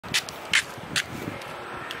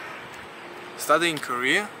studying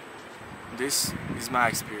Korea, this is my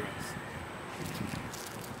experience.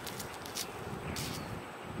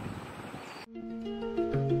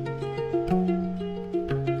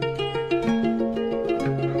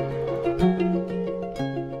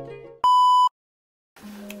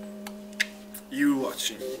 You're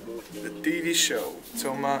watching the TV show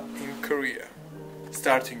Toma in Korea,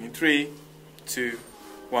 starting in 3, 2,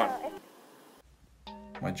 1.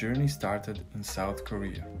 My journey started in South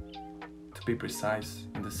Korea. To be precise,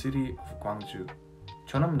 in the city of Gwangju.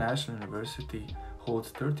 Chonnam National University holds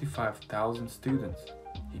 35,000 students,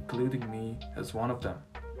 including me as one of them.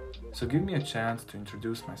 So give me a chance to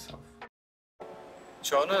introduce myself.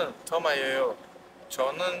 저는 토마예요.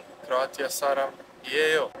 저는 크로아티아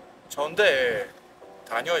사람이에요. 전대에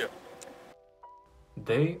다녀요.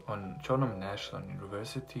 Day on Chonnam National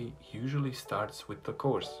University usually starts with the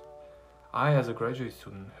course. I, as a graduate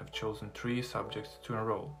student, have chosen 3 subjects to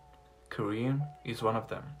enroll. Korean is one of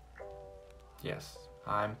them. Yes,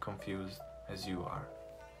 I'm confused as you are.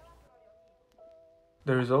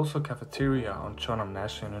 There is also cafeteria on Chonnam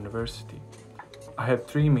National University. I have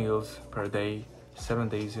 3 meals per day, 7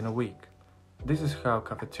 days in a week. This is how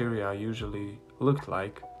cafeteria usually looked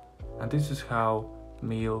like, and this is how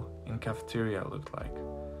meal in cafeteria looked like.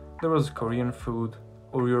 There was Korean food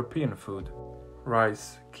or European food.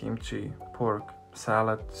 Rice, kimchi, pork,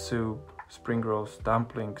 salad, soup, spring rolls,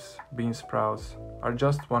 dumplings, bean sprouts are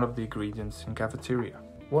just one of the ingredients in cafeteria.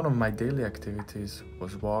 One of my daily activities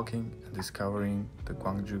was walking and discovering the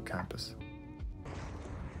Gwangju campus.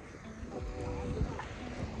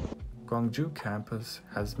 Gwangju campus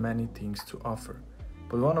has many things to offer,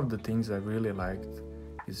 but one of the things I really liked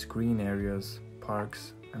is green areas,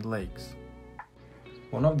 parks and lakes.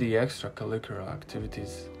 One of the extracurricular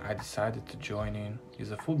activities I decided to join in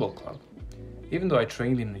is a football club. Even though I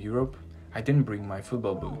trained in Europe, I didn't bring my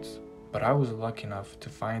football boots, but I was lucky enough to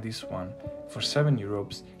find this one for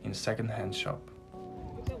 €7 in a second-hand shop.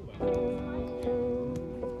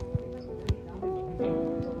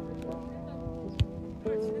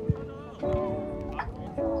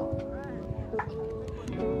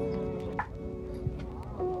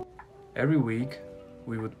 Every week,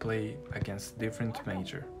 we would play against different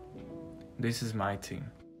major. This is my team.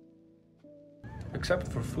 Except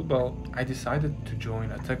for football, I decided to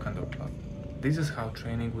join a taekwondo club. This is how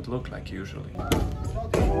training would look like usually.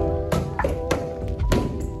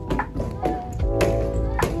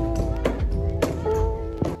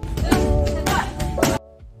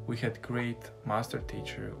 We had great master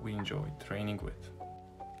teacher we enjoyed training with.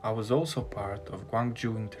 I was also part of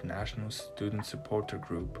Gwangju International Student Supporter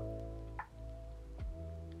Group.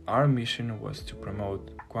 Our mission was to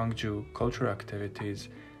promote Gwangju cultural activities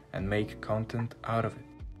and make content out of it.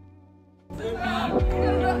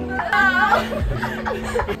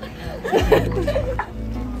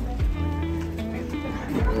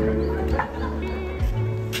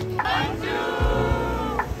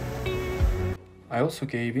 I also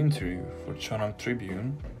gave interview for Chonnam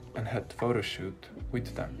Tribune and had photo shoot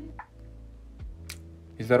with them.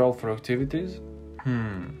 Is that all for activities?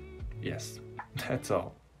 Yes, that's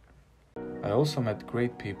all. I also met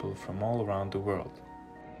great people from all around the world.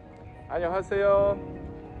 안녕하세요.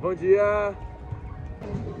 Bom dia.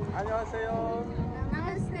 안녕하세요.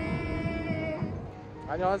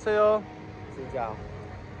 안녕하세요. Xin chào.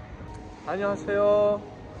 안녕하세요.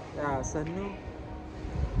 Chào sinh.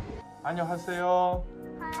 안녕하세요.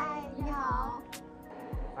 Hi, 你好.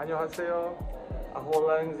 안녕하세요.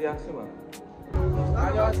 Aholang ziasima.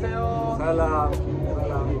 안녕하세요. Salam.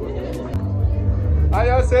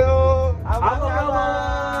 안녕하세요.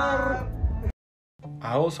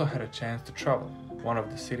 I also had a chance to travel. One of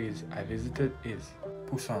the cities I visited is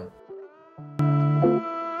Busan.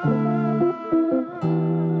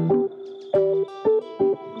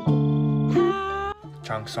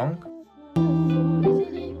 Changsong.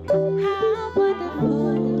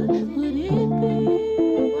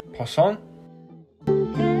 Poson.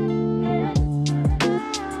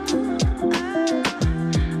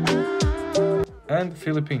 And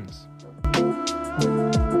Philippines.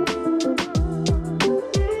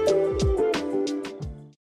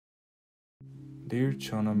 Dear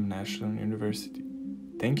Chonnam National University,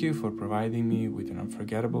 thank you for providing me with an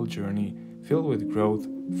unforgettable journey filled with growth,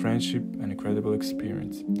 friendship, and incredible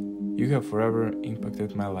experience. You have forever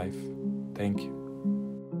impacted my life. Thank you.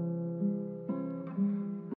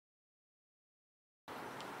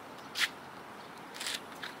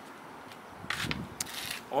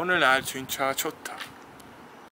 오늘 날 진짜 좋다.